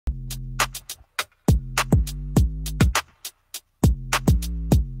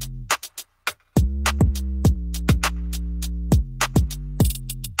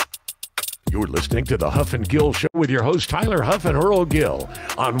listening to the Houff and Gill Show with your host Tyler Houff and Earl Gill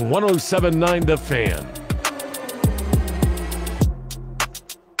on 107.9 The Fan.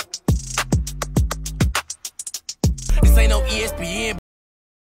 This ain't no ESPN.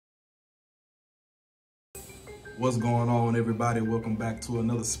 What's going on, everybody? Welcome back to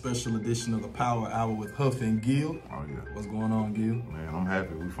another special edition of the Power Hour with Houff and Gill. Oh yeah. What's going on, Gill? Man, I'm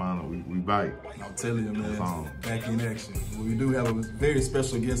happy. We finally we bite. I'm telling you, man, back in action. We do have a very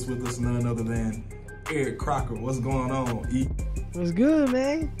special guest with us, none other than Eric Crocker. What's going on, E? What's good,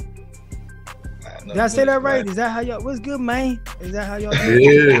 man? Did I say that right? Is that how y'all? What's good, man? Is that how y'all?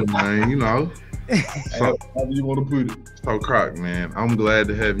 Yeah, man. You know. So, how do you want to put it? So, Croc, man, I'm glad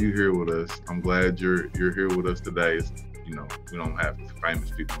to have you here with us. I'm glad you're here with us today. You know, we don't have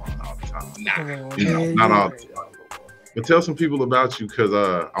famous people on all the time. Not all the time. But tell some people about you, because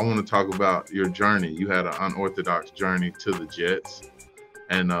I want to talk about your journey. You had an unorthodox journey to the Jets.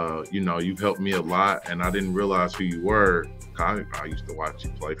 And, you know, you've helped me a lot, and I didn't realize who you were. I used to watch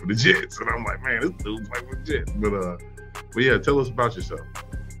you play for the Jets, and I'm like, man, this dude played for the Jets. But yeah, tell us about yourself.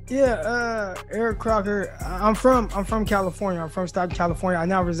 Yeah, Eric Crocker. I'm from California. I'm from Stockton, California. I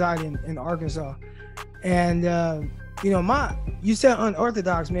now reside in Arkansas. And, you know, you said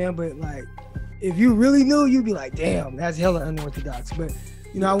unorthodox, man, but, like, if you really knew, you'd be like, damn, that's hella unorthodox. But,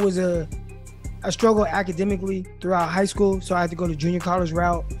 you know, I struggled academically throughout high school, so I had to go the junior college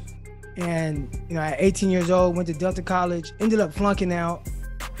route. And, you know, at 18 years old, went to Delta College, ended up flunking out,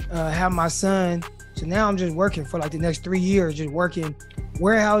 have my son. So now I'm just working for like the next 3 years, just working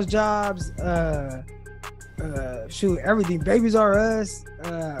warehouse jobs, shoot, everything. Babies R Us,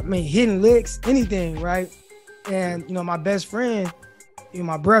 hitting licks, anything, right? And, you know, my best friend, you know,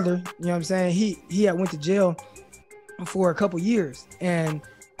 my brother, you know what I'm saying? He had went to jail for a couple years. And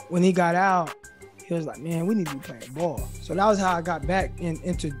when he got out, he was like, man, we need to be playing ball. So that was how I got back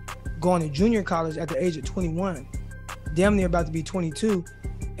into going to junior college at the age of 21, damn near about to be 22.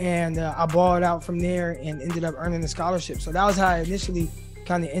 And I balled out from there and ended up earning a scholarship. So that was how I initially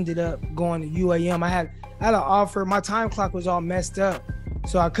kind of ended up going to UAM. I had an offer. My time clock was all messed up,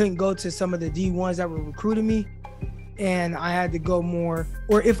 so I couldn't go to some of the D1s that were recruiting me. And I had to go more,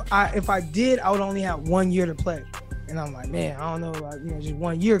 or if I did, I would only have 1 year to play. And I'm like, man, I don't know, like, you know, just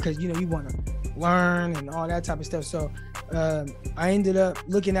 1 year, because, you know, you want to learn and all that type of stuff. So I ended up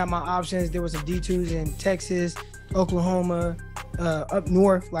looking at my options. There was some D2s in Texas, Oklahoma, up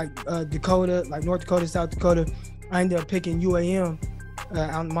north, like Dakota, like North Dakota, South Dakota. I ended up picking UAM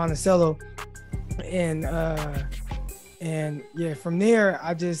out in Monticello. And yeah, from there,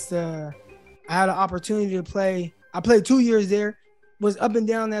 I just I had an opportunity to play. I played 2 years there, was up and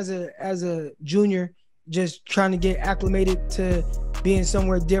down as a junior, just trying to get acclimated to being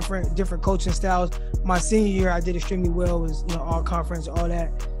somewhere different coaching styles. My senior year, I did extremely well, was, you know, all conference, all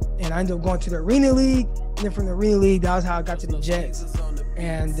that. And I ended up going to the Arena League. And then from the Arena League, that was how I got to the Jets.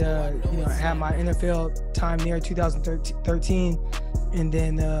 And, you know, I had my NFL time there in 2013. And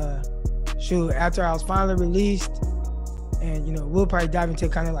then, shoot, after I was finally released, and, you know, we'll probably dive into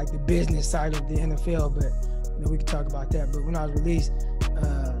kind of like the business side of the NFL, but, you know, we can talk about that. But when I was released,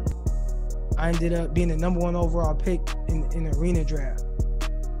 I ended up being the #1 overall pick in the arena draft.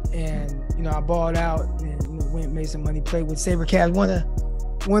 And, you know, I balled out and, you know, went, made some money, played with SaberCats,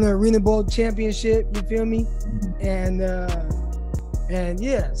 won an Arena Bowl championship, you feel me? And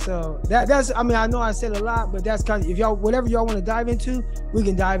yeah, so that's, I mean, I know I said a lot, but that's kind of, if y'all, whatever y'all want to dive into, we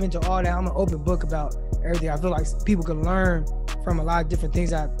can dive into all that. I'm an open book about everything. I feel like people can learn from a lot of different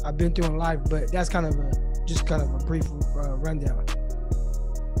things I've been through in life, but that's kind of just kind of a brief rundown.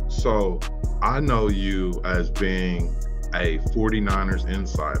 So I know you as being a 49ers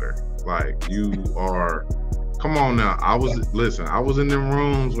insider. Like, you are, come on now. I was in them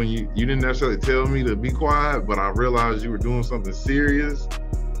rooms when you didn't necessarily tell me to be quiet, but I realized you were doing something serious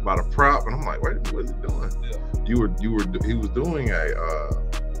about a prop, and I'm like, wait, what is he doing? Yeah. He was doing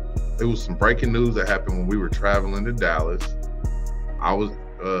it was some breaking news that happened when we were traveling to Dallas. I was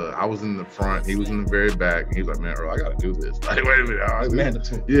in the front, he was in the very back, and he was like, man, Earl, I gotta do this. Like, wait a minute.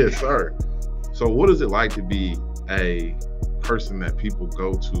 Mandatory. Yes, sir. So what is it like to be a person that people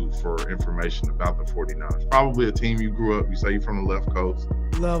go to for information about the 49ers? Probably a team you grew up, you say you're from the left coast.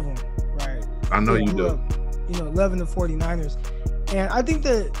 Love them, right? I know you do. You know, loving the 49ers. And I think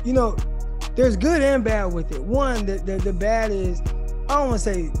that, you know, there's good and bad with it. One, the bad is, I don't want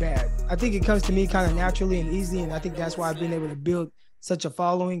to say bad. I think it comes to me kind of naturally and easily, and I think that's why I've been able to build such a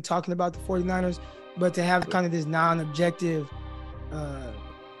following talking about the 49ers, but to have kind of this non-objective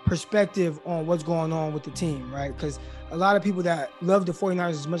perspective on what's going on with the team, right? Because a lot of people that love the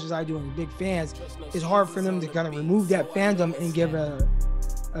 49ers as much as I do and big fans, it's hard for them to kind of remove that fandom and give a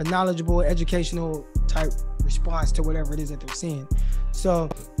a knowledgeable, educational type response to whatever it is that they're seeing. So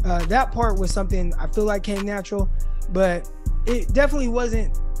that part was something I feel like came natural, but it definitely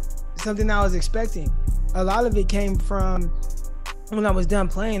wasn't something I was expecting. A lot of it came from when I was done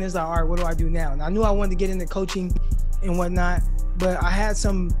playing. It's like, all right, what do I do now? And I knew I wanted to get into coaching and whatnot, but I had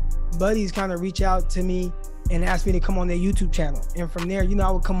some buddies kind of reach out to me and ask me to come on their YouTube channel. And from there, you know,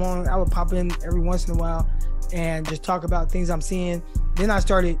 I would pop in every once in a while and just talk about things I'm seeing. Then I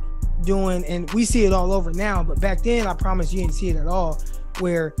started doing, and we see it all over now, but back then I promise you didn't see it at all,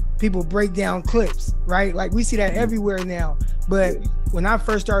 where people break down clips, right? Like we see that everywhere now. But when I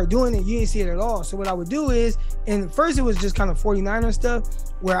first started doing it, you didn't see it at all. So what I would do is, and first it was just kind of 49er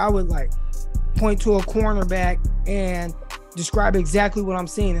stuff where I would like point to a cornerback and describe exactly what I'm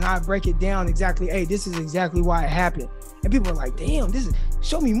seeing, and I break it down exactly. Hey, this is exactly why it happened. And people are like, damn, this is,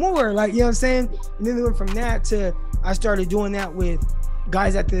 show me more. Like, you know what I'm saying? And then we went from that to, I started doing that with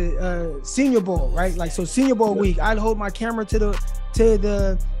guys at the Senior Bowl, right? Like, so Senior Bowl week, I'd hold my camera to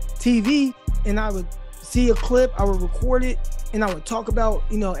the TV and I would see a clip, I would record it, and I would talk about,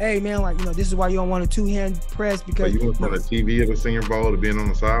 you know, hey man, like, you know, this is why you don't want a two-hand press, because you went from the TV at the Senior Bowl to being on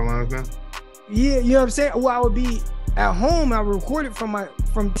the sidelines now? Yeah, you know what I'm saying? Well, I would be at home, I would record it from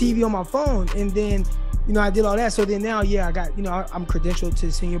TV on my phone, and then, you know, I did all that. So then now, yeah, I got, you know, I'm credentialed to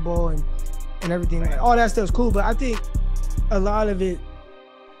the Senior Bowl and everything. Like, all that stuff's cool, but I think a lot of it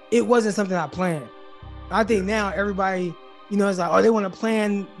wasn't something I planned. I think now everybody, you know, it's like, oh, they want to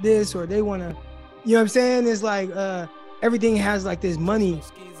plan this, or they want to, you know what I'm saying? It's like everything has like this money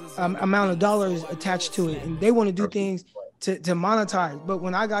amount of dollars attached to it, and they want to do things to monetize. But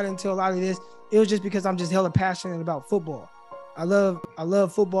when I got into a lot of this, it was just because I'm just hella passionate about football. I love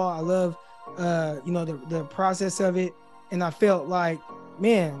football. I love you know, the process of it, and I felt like,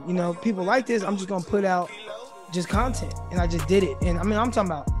 man, you know, people like this, I'm just gonna put out just content, and I just did it. And I mean, I'm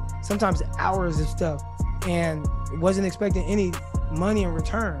talking about sometimes hours of stuff, and wasn't expecting any money in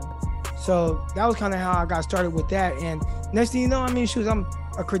return. So that was kind of how I got started with that. And next thing you know, I mean, I'm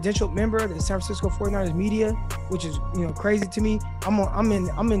a credentialed member of the San Francisco 49ers media, which is, you know, crazy to me. I'm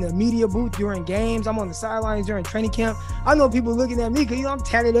in the media booth during games. I'm on the sidelines during training camp. I know people looking at me because, you know, I'm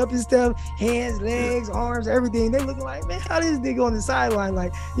tatted up and stuff, hands, legs, arms, everything. They looking like, man, how this nigga on the sideline?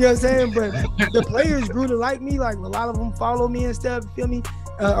 Like, you know what I'm saying? But the players grew to like me. Like, a lot of them follow me and stuff, feel me?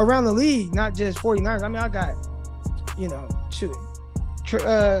 Around the league, not just 49ers. I mean, I got, you know, shoot,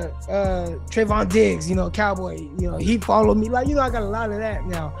 Trayvon Diggs, you know, Cowboy, you know, he followed me. Like, you know, I got a lot of that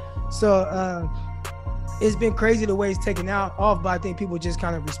now. So it's been crazy the way it's taken off, but I think people just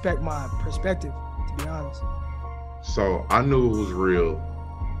kind of respect my perspective, to be honest. So I knew it was real.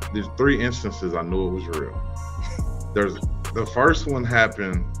 There's 3 instances I knew it was real. There's the first one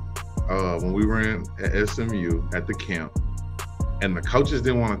happened when we were at SMU at the camp, and the coaches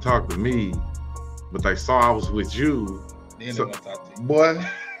didn't want to talk to me, but they saw I was with you. So, boy,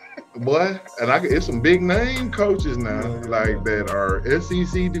 and it's some big name coaches now, like that are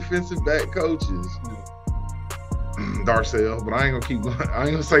SEC defensive back coaches. Darcel, but I ain't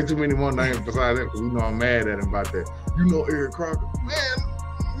gonna say too many more names besides that, because you know I'm mad at him about that. You know Eric Crocker,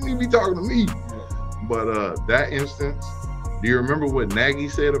 man, you be talking to me. But that instance, do you remember what Nagy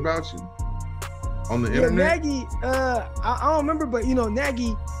said about you on the internet? Nagy, I don't remember, but you know,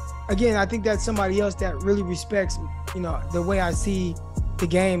 Nagy, again, I think that's somebody else that really respects, you know, the way I see the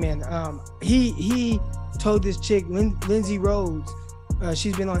game. And he told this chick, Lindsay Rhodes,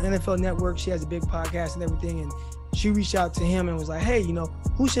 she's been on NFL Network, she has a big podcast and everything, and she reached out to him and was like, hey, you know,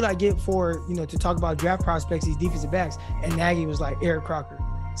 who should I get for, you know, to talk about draft prospects, these defensive backs? And Nagy was like, Eric Crocker.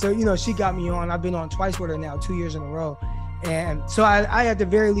 So, you know, she got me on. I've been on twice with her now, 2 years in a row. And so I at the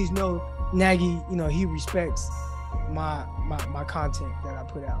very least know Nagy, you know, he respects my content that I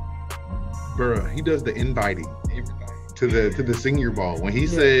put out. Bruh, he does the inviting to the Senior Bowl. When he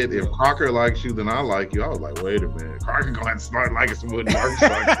said, if Crocker likes you, then I like you, I was like, wait a minute, Crocker gonna have to start liking somebody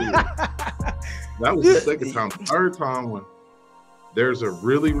Arkansas too. That was the second time. The third time, when there's a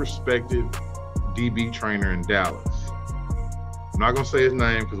really respected DB trainer in Dallas. I'm not gonna say his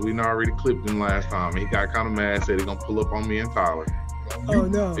name because we already clipped him last time. He got kind of mad, said he's gonna pull up on me and Tyler. Oh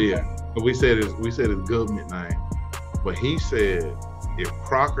no. Yeah. But we said his government name. But he said, if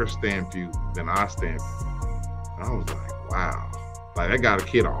Crocker stamped you, then I stamp you. And I was like, wow. Like, that got a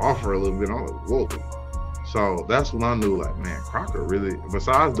kid an offer a little bit. I'm like, whoa. So that's when I knew, like, man, Crocker really,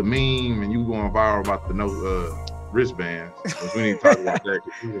 besides the meme and you going viral about the no wristbands, which we need to talk about that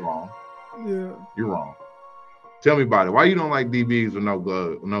because you're wrong. Yeah. You're wrong. Tell me about it. Why you don't like DBs with no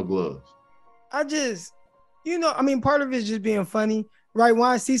gloves? I just, you know, I mean, part of it is just being funny, right? When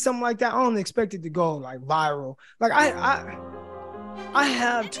I see something like that, I don't expect it to go like viral. Like I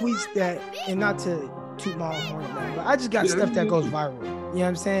have tweets that, and not to toot my own horn, man, but I just got stuff that goes viral. You know what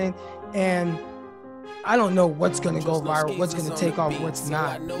I'm saying? And I don't know what's gonna go viral, what's gonna take off, what's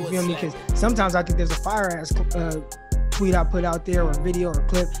not. You feel me? Because sometimes I think there's a fire ass tweet I put out there, or video or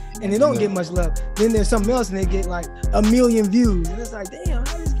clip, and they don't get much love. Then there's something else and they get like 1 million views, and it's like, damn,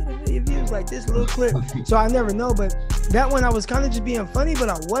 how does it get 1 million views like this little clip? So I never know. But that one I was kind of just being funny, but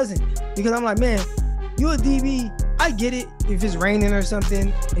I wasn't, because I'm like, man, you a DB, I get it if it's raining or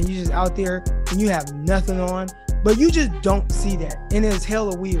something and you just out there and you have nothing on, but you just don't see that, and it's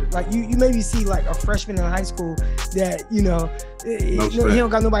hella weird. Like you maybe see like a freshman in high school that, you know, he don't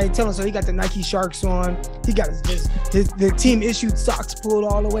got nobody telling, so he got the Nike Sharks on, he got the team issued socks pulled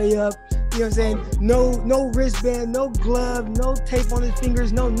all the way up, you know what I'm saying? No wristband, no glove, no tape on his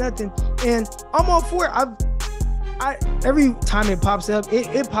fingers, no nothing. And I'm all for it. Every time it pops up,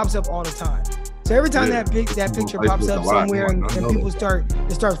 it pops up all the time. So every time that picture pops up somewhere and people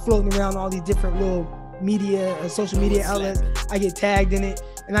it starts floating around all these different little media, social media outlets, I get tagged in it,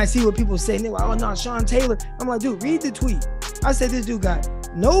 and I see what people say, and they're like, oh no, Sean Taylor. I'm like, dude, read the tweet. I said, this dude got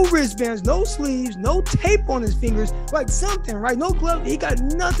no wristbands, no sleeves, no tape on his fingers, like something, right? No glove, he got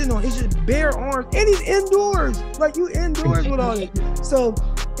nothing on. It's just bare arms, and he's indoors. Like, you indoors with all this. So,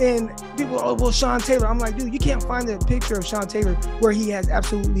 and people, oh, well, Sean Taylor. I'm like, dude, you can't find a picture of Sean Taylor where he has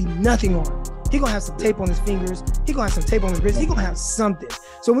absolutely nothing on. He gonna have some tape on his fingers. He gonna have some tape on his wrist. He gonna have something.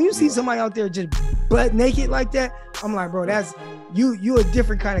 So when you see somebody out there just butt naked like that, I'm like, bro, that's you a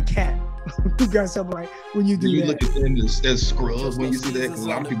different kind of cat. You got something like when you do that. You look at them as scrubs when you see that, because a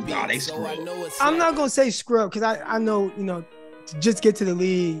lot of people, they scrub. I'm not gonna say scrub, because I know, you know, to just get to the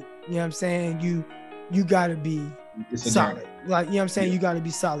league, you know what I'm saying, you gotta be solid. Like, you know what I'm saying, you gotta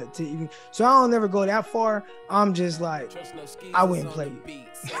be solid to even. So I don't never go that far. I'm just like, I wouldn't play you.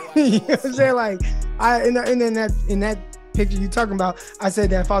 You know what I'm saying? Like, in that picture you talking about, I said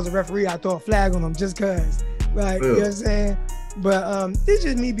that if I was a referee, I'd throw a flag on him just cause. Like, you know what I'm saying? But it's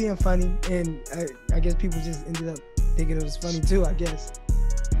just me being funny, and I guess people just ended up thinking it was funny too, I guess.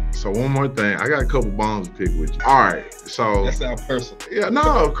 So one more thing, I got a couple bombs to pick with you. All right, so that sounds personal. Yeah,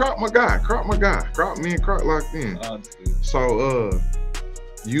 no, Croc my guy, me and Croc locked in. So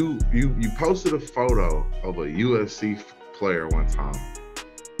you posted a photo of a USC player one time,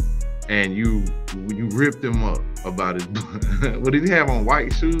 and you ripped him up about his. What did he have on?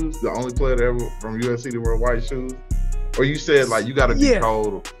 White shoes? The only player that ever from USC to wear white shoes? Or you said like you gotta be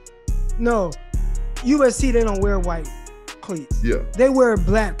cold? No, USC, they don't wear white cleats. Yeah, they wear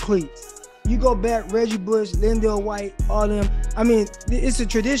black cleats. You go back, Reggie Bush, Lindell White, all them. I mean, it's a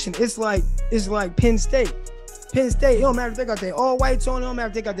tradition. It's like Penn State. Penn State, it don't matter if they got their all whites on, it don't matter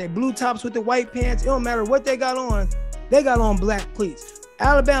if they got their blue tops with the white pants, it don't matter what they got on black cleats.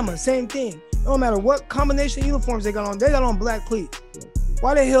 Alabama, same thing. It don't matter what combination of uniforms they got on black cleats.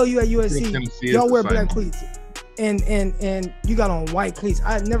 Why the hell you at USC, y'all wear black cleats? And you got on white cleats.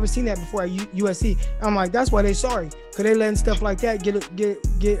 I had never seen that before at USC. I'm like, that's why they sorry, because they letting stuff like that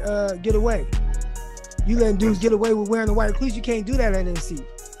get away. You letting dudes get away with wearing the white cleats. You can't do that at NC.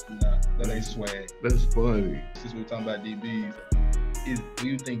 Nah, that ain't swag. That's funny. Since we're talking about DBs, do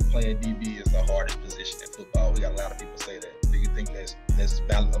you think playing DB is the hardest position in football? We got a lot of people say that. Do you think that's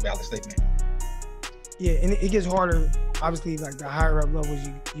a valid statement? Yeah, and it gets harder, obviously, like the higher up levels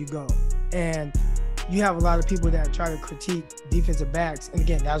you go. And you have a lot of people that try to critique defensive backs. And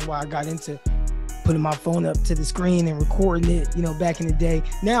again, that's why I got into putting my phone up to the screen and recording it, you know, back in the day.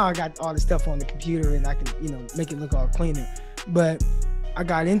 Now I got all the stuff on the computer and I can, you know, make it look all cleaner. But I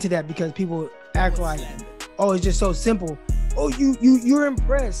got into that because people act like, oh, it's just so simple. Oh, you're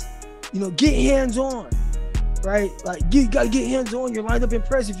impressed. You know, get hands on, right? Like, you gotta get hands on. You're lined up in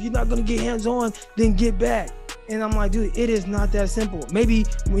press. If you're not gonna get hands on, then get back. And I'm like, dude, it is not that simple. Maybe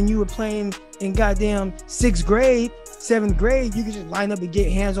when you were playing in goddamn 6th grade, 7th grade, you could just line up and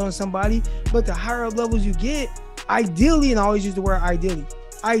get hands on somebody. But the higher up levels you get, ideally, and I always use the word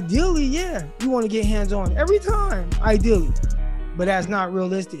ideally, yeah, you want to get hands on every time, ideally. But that's not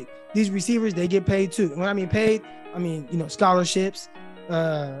realistic. These receivers, they get paid too. And when I mean paid, I mean, you know, scholarships, you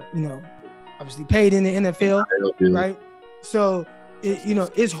know, obviously paid in the NFL, right? So, you know,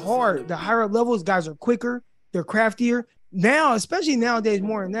 it's hard. The higher up levels, guys are quicker. They're craftier. Now, especially nowadays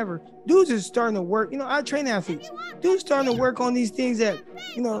more than ever, dudes are starting to work. You know, I train athletes. Dudes starting to work on these things at,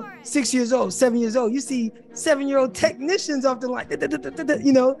 you know, 6 years old, 7 years old. You see 7-year-old technicians off the line,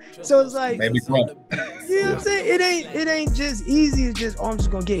 you know? So it's like, you know what I'm saying? It ain't just easy. It's just, oh, I'm just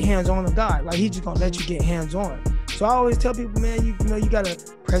going to get hands on a guy. Like, he's just going to let you get hands on. So I always tell people, man, you know, you got to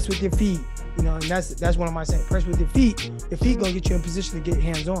press with your feet. You know, and that's one of my saying, press with your feet. Your feet going to get you in position to get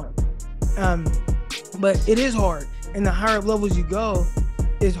hands on. But it is hard. And the higher up levels you go,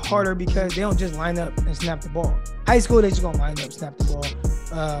 it's harder because they don't just line up and snap the ball. High school, they just gonna line up, snap the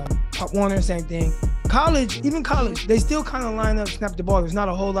ball. Pop Warner, same thing. College, even college, they still kind of line up, snap the ball. There's not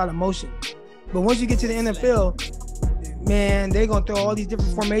a whole lot of motion. But once you get to the NFL, man, they're gonna throw all these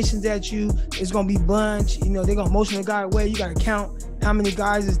different formations at you. It's gonna be bunch. You know, they're gonna motion the guy away. You gotta count how many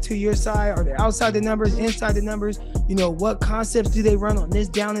guys is to your side. Are they outside the numbers, inside the numbers? You know, what concepts do they run on this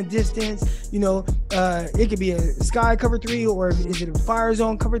down and distance? You know, it could be a sky cover 3, or is it a fire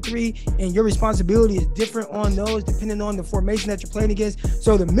zone cover 3? And your responsibility is different on those depending on the formation that you're playing against.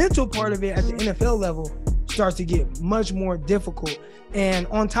 So the mental part of it at the NFL level starts to get much more difficult. And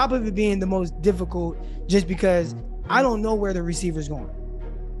on top of it being the most difficult, just because I don't know where the receiver's going,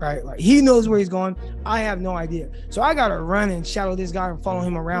 right? Like, he knows where he's going. I have no idea. So I got to run and shadow this guy and follow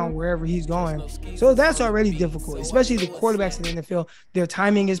him around wherever he's going. So that's already difficult, especially the quarterbacks in the NFL. Their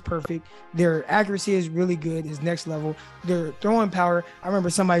timing is perfect. Their accuracy is really good, is next level. Their throwing power. I remember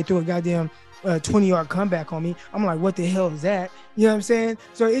somebody threw a goddamn 20-yard comeback on me. I'm like, what the hell is that? You know what I'm saying?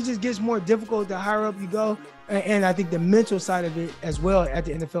 So it just gets more difficult the higher up you go. And I think the mental side of it as well at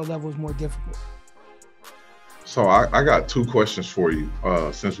the NFL level is more difficult. So I got 2 questions for you.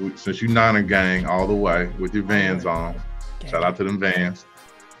 Since you Niner gang all the way with your Vans on, shout out to them Vans.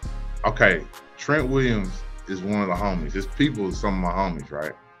 Okay, Trent Williams is one of the homies. His people is some of my homies,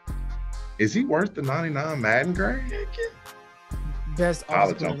 right? Is he worth the 99 Madden grade? Best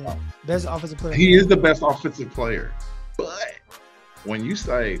offensive player. He is the best offensive player. But when you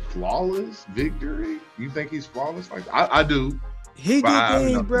say flawless victory, you think he's flawless? Like I do. He do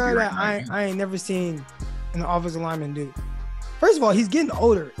things, bro, that I ain't never seen an offensive lineman do. First of all, he's getting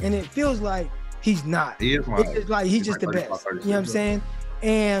older, and it feels like he's not. It's like he's just the best. You know what I'm saying?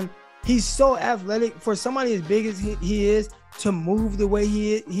 And he's so athletic for somebody as big as he is to move the way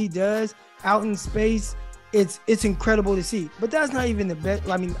he does out in space. It's incredible to see. But that's not even the best.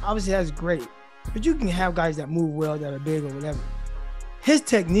 I mean, obviously that's great, but you can have guys that move well, that are big or whatever. His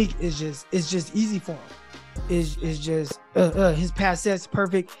technique is just easy for him. Is just his pass set's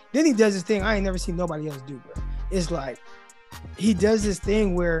perfect. Then he does this thing I ain't never seen nobody else do, bro. It's like he does this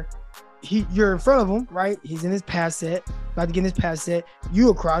thing where you're in front of him, right? He's in his pass set, about to get in his pass set. You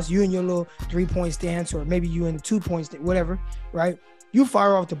across, you in your little 3-point stance, or maybe you in a 2-point stance, whatever, right? You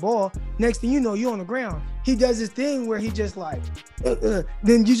fire off the ball. Next thing you know, you're on the ground. He does this thing where he just like,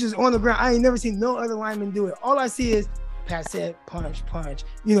 then you just on the ground. I ain't never seen no other lineman do it. All I see is pass set, punch,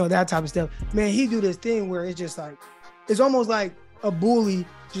 you know, that type of stuff. Man, he do this thing where it's just like, it's almost like a bully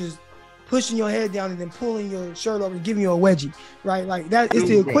just pushing your head down and then pulling your shirt over and giving you a wedgie, right? Like that is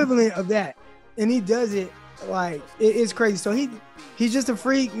the equivalent of that. And he does it like, it's crazy. So he's just a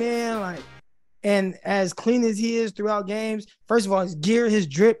freak, man. Like, and as clean as he is throughout games, first of all, his gear, his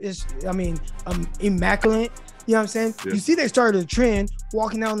drip is, immaculate. You know what I'm saying? Yeah. You see they started a trend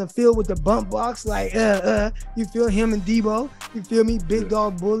walking down the field with the bump blocks, like, you feel him and Debo, you feel me? Big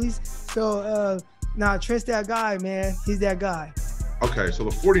dog bullies. So, Trent's that guy, man. He's that guy. Okay, so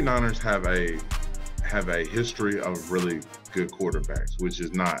the 49ers have a history of really good quarterbacks, which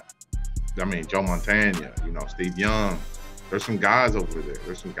is not, Joe Montana, Steve Young. There's some guys over there.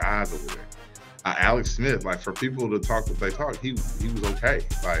 Alex Smith, like, for people to talk what they talk, he was okay.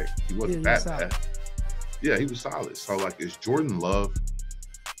 Like, he wasn't that bad. Yeah, he was solid. So, like, it's Jordan Love,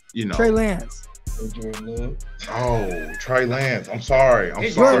 Trey Lance. Jordan Love. Oh, Trey Lance. I'm sorry.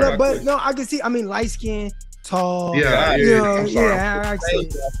 Love, but no, I can see. Light skin, tall. Yeah. I see.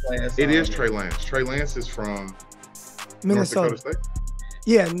 It is Trey Lance. Trey Lance is from Minnesota. North Dakota State?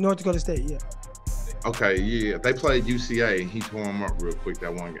 Yeah, North Dakota State, yeah. Okay, yeah. They played UCA, and he tore him up real quick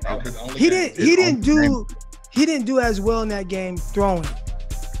that one game. Okay. He didn't do as well in that game throwing.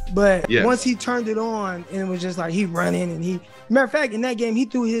 But once he turned it on, and it was just like he running, and matter of fact, in that game, he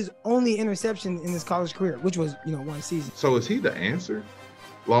threw his only interception in his college career, which was, one season. So is he the answer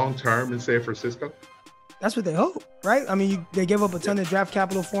long term in San Francisco? That's what they hope, right? They gave up a ton of draft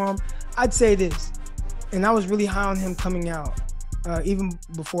capital for him. I'd say this, and I was really high on him coming out, even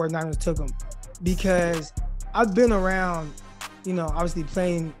before Niners took him, because I've been around, obviously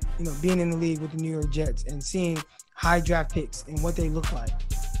playing, being in the league with the New York Jets and seeing high draft picks and what they look like.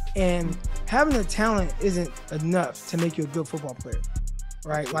 And having the talent isn't enough to make you a good football player,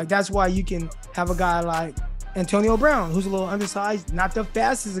 right? Like, that's why you can have a guy like Antonio Brown, who's a little undersized, not the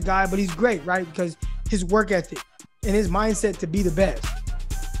fastest guy, but he's great, right? Because his work ethic and his mindset to be the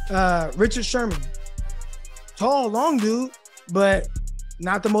best. Richard Sherman, tall, long dude, but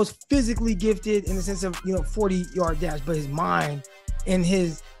not the most physically gifted in the sense of, 40-yard dash, but his mind and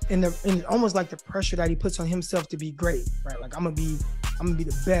and almost like the pressure that he puts on himself to be great, right? Like, I'm gonna be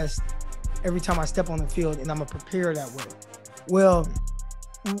the best every time I step on the field, and I'm gonna prepare that way. Well,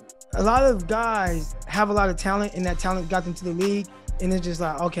 a lot of guys have a lot of talent, and that talent got them to the league, and it's just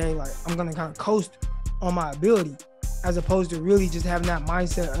like, okay, like I'm gonna kind of coast on my ability, as opposed to really just having that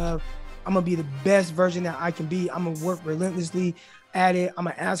mindset of I'm gonna be the best version that I can be. I'm gonna work relentlessly at it. I'm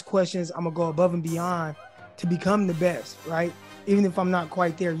gonna ask questions. I'm gonna go above and beyond to become the best, right? Even if I'm not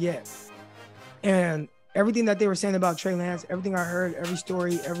quite there yet. And everything that they were saying about Trey Lance, everything I heard, every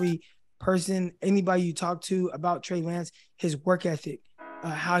story, every person, anybody you talk to about Trey Lance, his work ethic,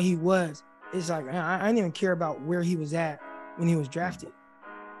 how he was, it's like, man, I didn't even care about where he was at when he was drafted.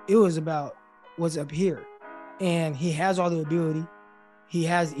 It was about what's up here. And he has all the ability. He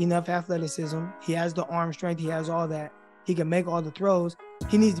has enough athleticism. He has the arm strength. He has all that. He can make all the throws.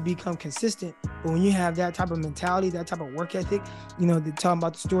 He needs to become consistent. But when you have that type of mentality, that type of work ethic, you know, they're talking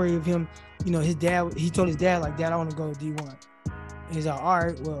about the story of him, you know, his dad, he told his dad, like, Dad, I want to go to D1. And he's like, all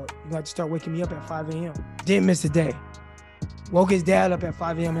right, well, you have to start waking me up at 5 a.m. Didn't miss a day. Woke his dad up at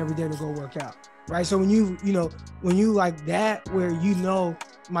 5 a.m. every day to go work out, right? So when you like that, where you know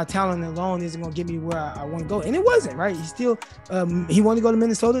my talent alone isn't going to get me where I want to go. And it wasn't, right? He still, he wanted to go to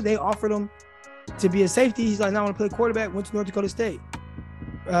Minnesota. They offered him to be a safety. He's like, no, I want to play quarterback. Went to North Dakota State.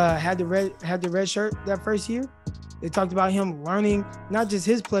 Had the red shirt that first year. They talked about him learning not just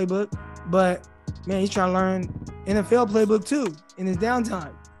his playbook, but man, he's trying to learn NFL playbook too in his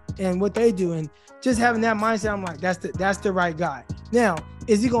downtime and what they do. And just having that mindset, I'm like, that's the right guy. Now,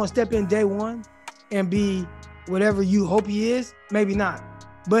 is he going to step in day one and be whatever you hope he is? Maybe not.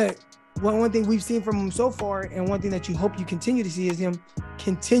 But one thing we've seen from him so far, and one thing that you hope you continue to see, is him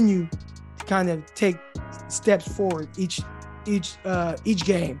continue to kind of take steps forward each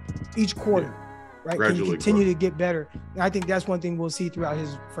game, each quarter, right? Can you continue to get better? And I think that's one thing we'll see throughout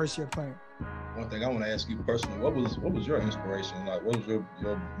his first year playing. One thing I want to ask you personally, what was your inspiration? Like, what was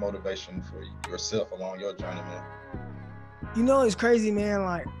your motivation for yourself along your journey, man? You know, it's crazy, man.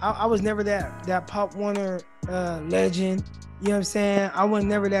 Like, I was never that Pop Warner legend. You know what I'm saying? I was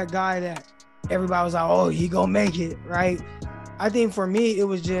never that guy that everybody was like, oh, he gonna make it, right? I think for me, it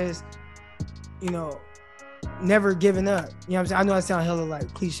was just, you know, never giving up. You know what I'm saying? I know I sound hella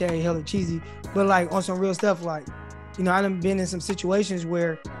like cliche, hella cheesy, but like on some real stuff, like, you know, I done been in some situations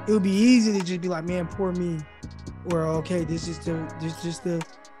where it would be easy to just be like, man, poor me. Or, okay, this just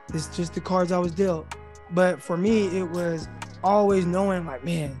the cards I was dealt. But for me, it was always knowing like,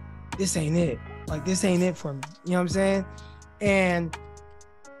 man, this ain't it. Like, this ain't it for me. You know what I'm saying? And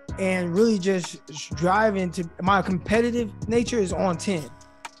really just driving to my competitive nature is on 10.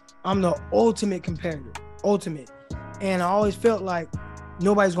 I'm the ultimate competitor, ultimate. And I always felt like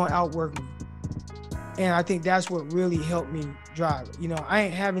nobody's going to outwork me. And I think that's what really helped me drive. You know, I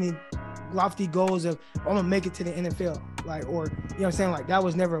ain't have any lofty goals of, I'm going to make it to the NFL. Like, or, you know what I'm saying? Like, that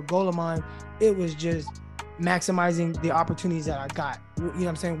was never a goal of mine. It was just maximizing the opportunities that I got. You know what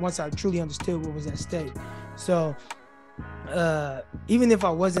I'm saying? Once I truly understood what was at stake. So, even if I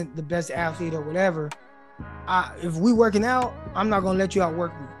wasn't the best athlete or whatever, if we working out, I'm not going to let you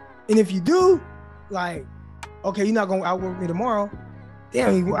outwork me. And if you do, like, okay, you're not going to outwork me tomorrow.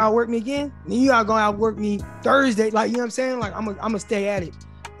 Damn, you outwork me again? Then you are going to outwork me Thursday. Like, you know what I'm saying? Like, I'm going to stay at it.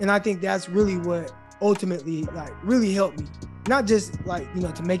 And I think that's really what ultimately, like, really helped me. Not just, like, you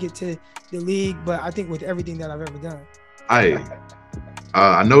know, to make it to the league, but I think with everything that I've ever done. Hey,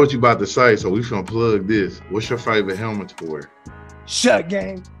 I know what you about to say, so we finna plug this. What's your favorite helmet to wear? Shut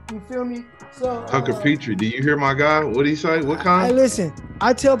game. You feel me? So Tucker Petrie, do you hear my guy? What'd he say? What kind? Hey, listen,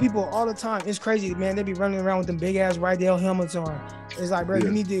 I tell people all the time, it's crazy, man. They be running around with them big ass Rydell helmets on. It's like, bro,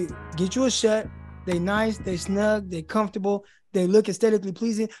 you need to get you a shut. They nice, they snug, they comfortable, they look aesthetically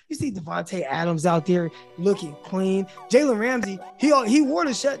pleasing. You see Devontae Adams out there looking clean. Jalen Ramsey, he wore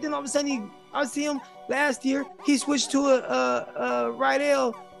the shut. Then all of a sudden, I see him last year. He switched to a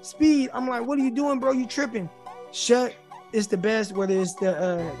Rydell speed. I'm like, what are you doing, bro? You tripping? Shut. It's the best, whether it's the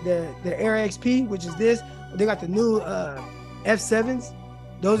Air XP, which is this. They got the new F7s.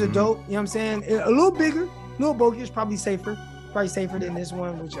 Those are dope. You know what I'm saying? A little bigger, a little bulkier, probably safer than this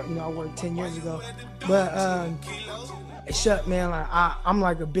one, which, you know, I wore 10 years ago. But shut, man, like I'm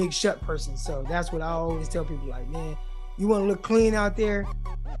like a big shut person. So that's what I always tell people, like, man, you want to look clean out there,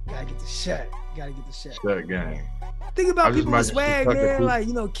 gotta get the shut. Gotta get the shut. Shut game. Think about people with swag, man, like,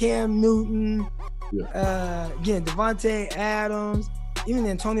 you know, Cam Newton. Yeah. Again, Devontae Adams, even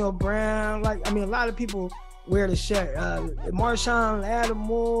Antonio Brown. Like, I mean, a lot of people wear the shirt. Marshawn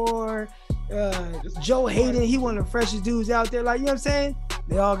Lattimore, Joe Hayden, he one of the freshest dudes out there. Like, you know what I'm saying?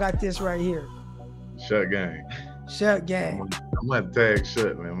 They all got this right here. Shut gang. Shut gang. I'm gonna tag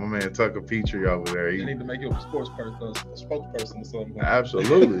shut, man. My man Tucker Petrie over there. You need to make you a spokesperson or something.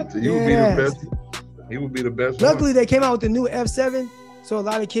 Absolutely. You would be the best. He would be the best. Luckily, they came out with the new F7, so a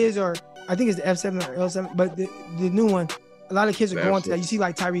lot of kids are. I think it's the F7 or L7, but the new one. A lot of kids are going to that. You see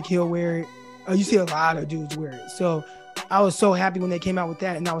like Tyreek Hill wear it. You see a lot of dudes wear it. So I was so happy when they came out with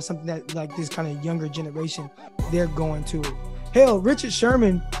that, and that was something that like this kind of younger generation, they're going to it. Hell, Richard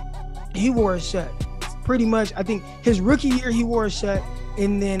Sherman, he wore a shut. Pretty much, I think his rookie year he wore a shut,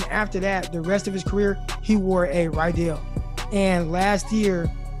 and then after that, the rest of his career he wore a Rydell. And last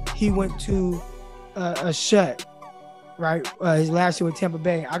year he went to a shut. Right, his last year with Tampa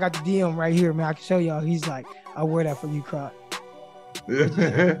Bay. I got the DM right here, man. I can show y'all. He's like, I wear that for you, Croc.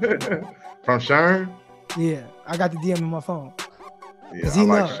 From Sherm? Yeah, I got the DM in my phone. Yeah, I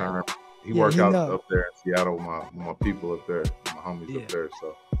like Sherm. He worked out up there in Seattle with my people up there, my homies up there.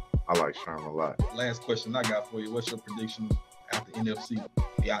 So I like Sherm a lot. Last question I got for you. What's your prediction after NFC?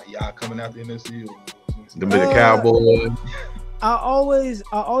 Y'all coming out the NFC? The Cowboys. I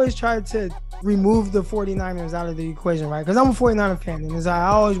always try to remove the 49ers out of the equation, right? Because I'm a 49er fan, and I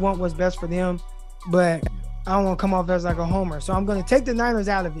always want what's best for them, but I don't want to come off as like a homer. So I'm going to take the Niners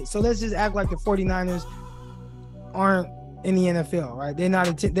out of it. So let's just act like the 49ers aren't in the NFL, right? They're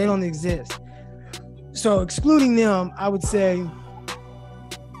not. They don't exist. So excluding them, I would say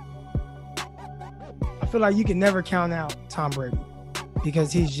I feel like you can never count out Tom Brady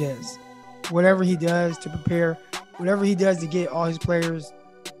because he's just whatever he does to prepare, whatever he does to get all his players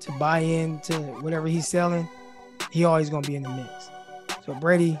to buy into whatever he's selling, he always going to be in the mix. So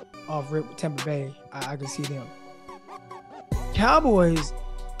Brady off rip with Tampa Bay, I can see them. Cowboys,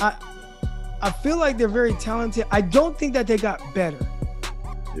 I feel like they're very talented. I don't think that they got better.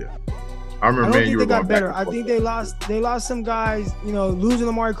 Yeah. I remember I don't think they got better. I think they lost some guys, losing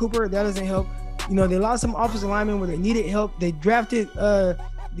Amari Cooper, that doesn't help. They lost some offensive linemen where they needed help. They drafted the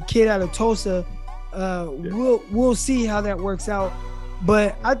kid out of Tulsa. We'll see how that works out.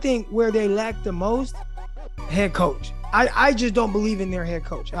 But I think where they lack the most, head coach. I just don't believe in their head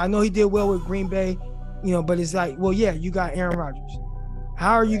coach. I know he did well with Green Bay, but it's like, well, yeah, you got Aaron Rodgers.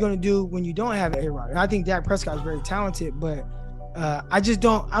 How are you going to do when you don't have Aaron Rodgers? I think Dak Prescott is very talented, but I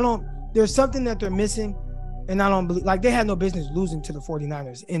don't. There's something that they're missing, and I don't believe. Like, they had no business losing to the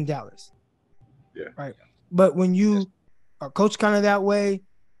 49ers in Dallas. Yeah. Right. But when you are coached kind of that way,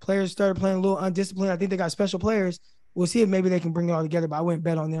 players started playing a little undisciplined. I think they got special players. We'll see if maybe they can bring it all together, but I wouldn't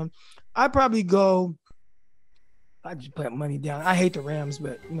bet on them. I'd probably go. I just put money down. I hate the Rams,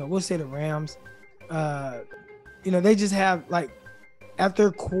 but we'll say the Rams. They just have like at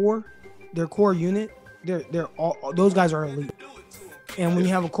their core unit, they're all those guys are elite. And when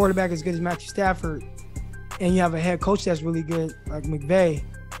you have a quarterback as good as Matthew Stafford, and you have a head coach that's really good like McVay,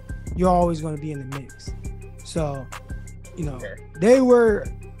 you're always going to be in the mix. So, they were,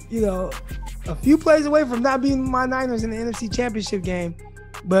 a few plays away from not being my Niners in the NFC Championship game.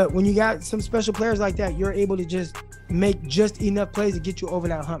 But when you got some special players like that, you're able to just make just enough plays to get you over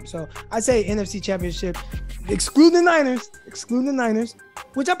that hump. So I say NFC Championship, excluding the Niners,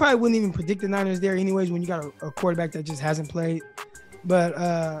 which I probably wouldn't even predict the Niners there anyways when you got a quarterback that just hasn't played.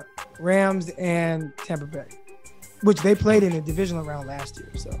 But Rams and Tampa Bay, which they played in a divisional round last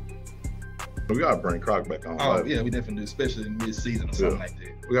year. So we gotta bring Croc back on. Oh yeah, we definitely do, especially in mid-season or something like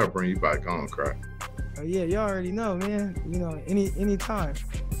that. We gotta bring you back on, Croc. Yeah, y'all already know, man. Any time.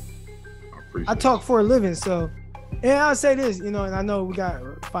 I I talk for a living, so. And I'll say this, and I know we got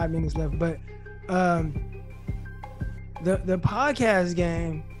 5 minutes left, but the podcast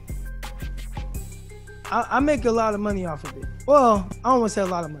game, I make a lot of money off of it. Well, I don't want to say a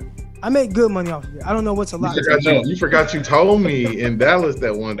lot of money. I make good money off of it. I don't know what's a lot. You forgot you told me in Dallas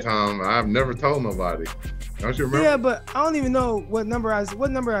that one time. I've never told nobody. Don't you remember? Yeah, but I don't even know what number I said.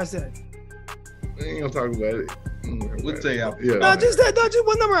 We ain't gonna talk about it. We'll tell you. Yeah. No, just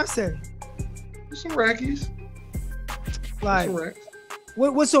what number I said. Some rackies. Like, some racks.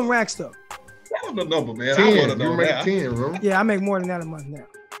 What's some racks though? I don't know the number, man. 10. I want to know You make that. 10, remember? Yeah, I make more than that a month now.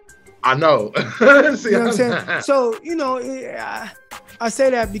 I know. See, You know what I'm saying? So, I say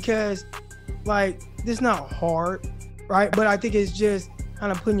that because, like, it's not hard, right? But I think it's just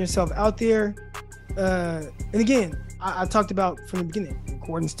kind of putting yourself out there. And again, I talked about from the beginning,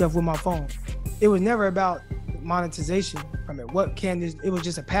 recording stuff with my phone. It was never about monetization from it. It was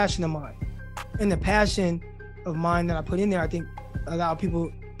just a passion of mine. And the passion of mine that I put in there, I think allowed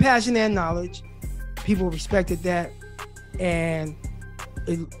people passion and knowledge. People respected that. And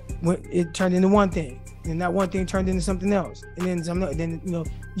it turned into one thing, and that one thing turned into something else, and then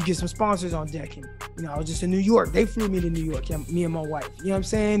you get some sponsors on deck. And I was just in New York. They flew me to New York, me and my wife. You know what I'm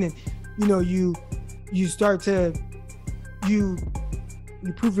saying? And you start to you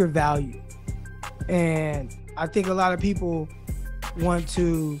prove your value. And I think a lot of people want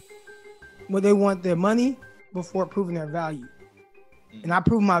they want their money before proving their value. And I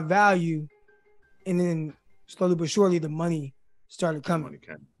proved my value, and then slowly but surely the money started coming.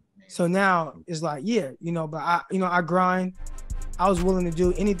 So now it's like, yeah, but I grind. I was willing to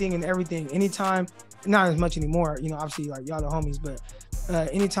do anything and everything, anytime, not as much anymore, obviously like y'all the homies, but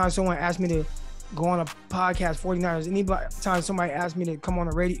anytime someone asked me to go on a podcast, 49ers, anytime somebody asked me to come on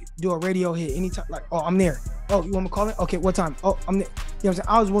a radio, do a radio hit, anytime, like, oh, I'm there. Oh, you want me to call it? Okay, what time? Oh, I'm there. You know what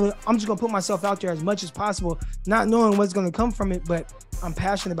I'm saying? I'm just gonna put myself out there as much as possible, not knowing what's gonna come from it, but I'm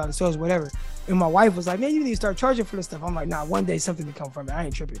passionate about it, so it's whatever. And my wife was like, man, you need to start charging for this stuff. I'm like, nah, one day something to come from it. I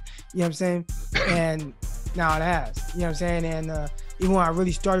ain't tripping. You know what I'm saying? And now it has. You know what I'm saying? And even when I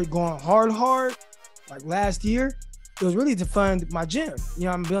really started going hard, like last year, it was really to fund my gym.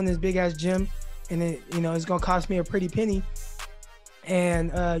 I'm building this big ass gym, and it's gonna cost me a pretty penny.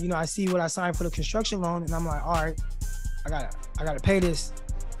 And I see what I signed for the construction loan, and I'm like, all right, I gotta pay this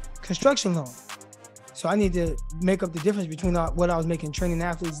construction loan. So I need to make up the difference between what I was making training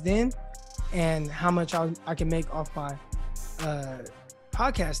athletes then and how much I can make off my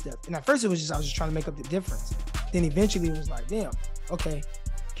podcast stuff. And at first I was just trying to make up the difference. Then eventually it was like, damn, okay,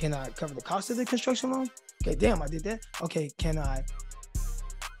 can I cover the cost of the construction loan? Okay, damn, I did that. Okay, can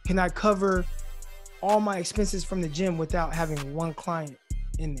I cover all my expenses from the gym without having one client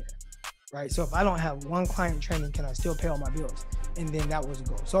in there, right? So if I don't have one client training, can I still pay all my bills? And then that was the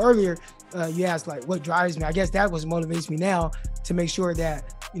goal. So earlier you asked like what drives me. I guess that was motivates me now to make sure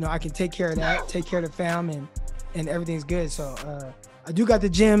that I can take care of that, take care of the fam, and everything's good. So I do got the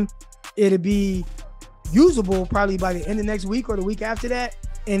gym. It'll be usable probably by the end of next week or the week after that.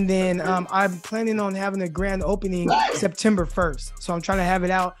 And then I'm planning on having a grand opening September 1st. So I'm trying to have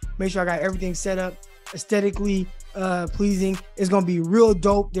it out, make sure I got everything set up, aesthetically pleasing. It's going to be real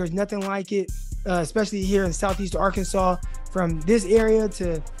dope. There's nothing like it, especially here in Southeast Arkansas, from this area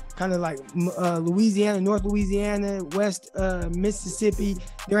to kind of like Louisiana, North Louisiana, West Mississippi.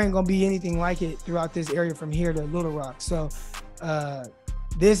 There ain't going to be anything like it throughout this area from here to Little Rock. So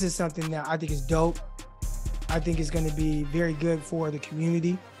this is something that I think is dope. I think it's going to be very good for the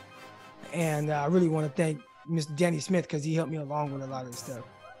community. And I really want to thank Mr. Danny Smith because he helped me along with a lot of this stuff.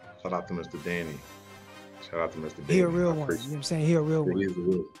 Shout out to Mr. Danny. He a real one. You know what I'm saying? He a real one. He is a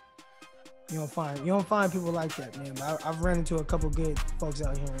real. You don't find people like that, man. I've ran into a couple good folks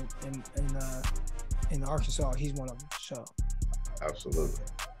out here in Arkansas. He's one of them. So. Absolutely.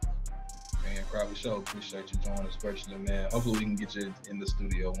 Man, Crocker Show, appreciate you joining us virtually, man. Hopefully we can get you in the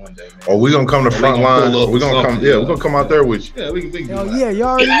studio one day, man. Oh, we're gonna come to front line. We're gonna come. Yeah, we're gonna come out there with you. Yeah, we can Oh yeah, you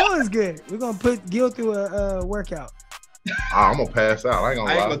already know it's good. We're gonna put Gill through a workout. I'm gonna pass out. I ain't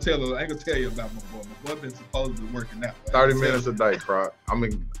gonna tell you about my boy. My boy been supposedly working out. 30 minutes a day, Croc. I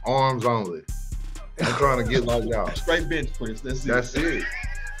mean, arms only. I'm trying to get like y'all. Straight bench press. That's it.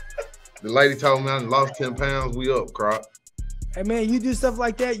 The lady told me I lost 10 pounds. We up, Croc. Hey man, you do stuff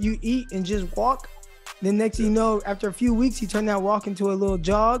like that, you eat and just walk. Then next thing you know, after a few weeks, you turn that walk into a little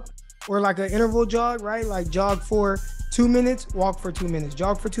jog or like an interval jog, right? Like jog for 2 minutes, walk for 2 minutes,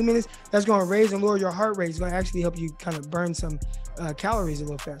 jog for 2 minutes. That's going to raise and lower your heart rate. It's going to actually help you kind of burn some calories a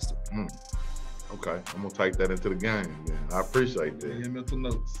little faster. Okay, I'm going to take that into the game, man. I appreciate that. Yeah, mental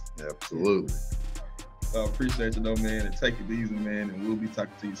notes. Absolutely. I appreciate you though, man, and take it easy, man, and we'll be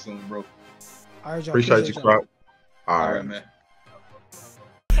talking to you soon, bro. All right, y'all. Appreciate you, Croc. All right, man.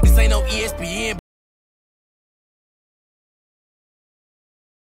 This ain't no ESPN.